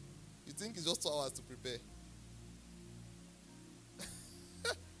 You think it's just 2 hours to prepare?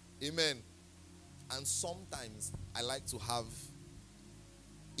 Amen. And sometimes I like to have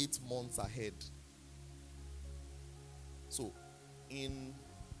 8 months ahead. So,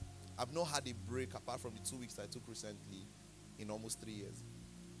 I've not had a break apart from the 2 weeks I took recently in almost 3 years.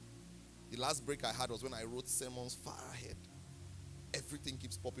 The last break I had was when I wrote sermons far ahead. Everything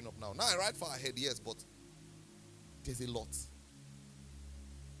keeps popping up now. Now I write far ahead, yes, but there's a lot.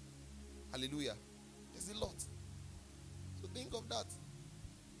 Hallelujah. There's a lot. So think of that.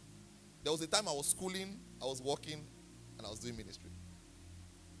 There was a time I was schooling, I was working, and I was doing ministry.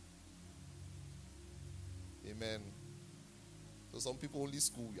 Amen. So some people only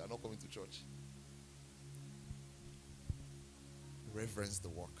school, you are not coming to church. reverence the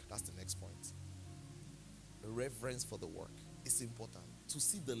work. That's the next point. The reverence for the work is important. To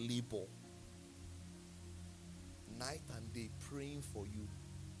see the labor, night and day praying for you.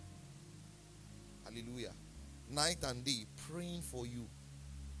 Hallelujah. Night and day praying for you.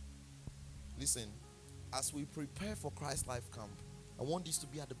 Listen, as we prepare for Christ Life Camp, I want this to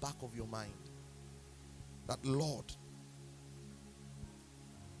be at the back of your mind. That Lord,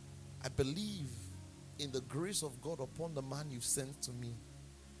 I believe in the grace of God upon the man you've sent to me.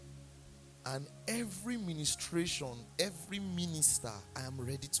 And every ministration, every minister I am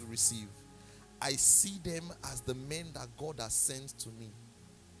ready to receive. I see them as the men that God has sent to me.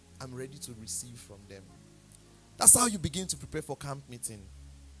 I'm ready to receive from them. That's how you begin to prepare for camp meeting.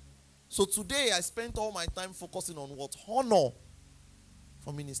 So today I spent all my time focusing on what? Honor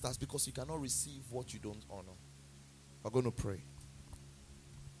for ministers, because you cannot receive what you don't honor. We're going to pray.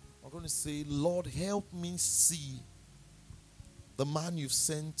 We're going to say, Lord, help me see the man you've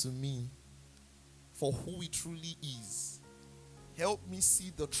sent to me for who he truly is. Help me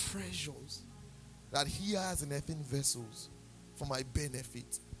see the treasures that he has in earthen vessels for my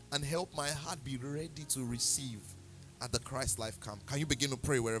benefit, and help my heart be ready to receive at the Christ Life Camp. Can you begin to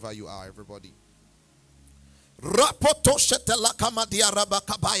pray wherever you are, everybody? Help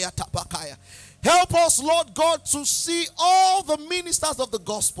us, Lord God, to see all the ministers of the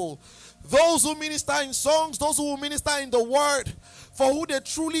gospel, those who minister in songs, those who will minister in the word, for who they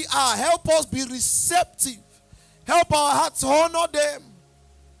truly are. Help us be receptive. Help our hearts honor them.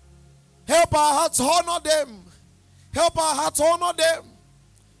 Help our hearts honor them. Help our hearts honor them.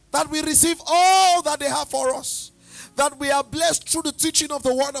 That we receive all that they have for us. That we are blessed through the teaching of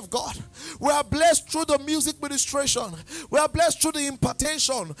the word of God. We are blessed through the music ministration. We are blessed through the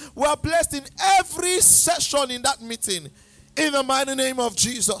impartation. We are blessed in every session in that meeting. In the mighty name of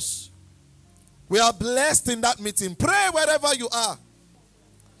Jesus. We are blessed in that meeting. Pray wherever you are.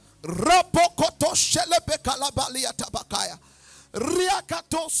 Rapokoto shelebe kalabalia tabakaya.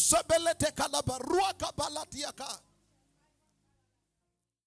 Riakato sebelete kalaba ruaka balatiaka.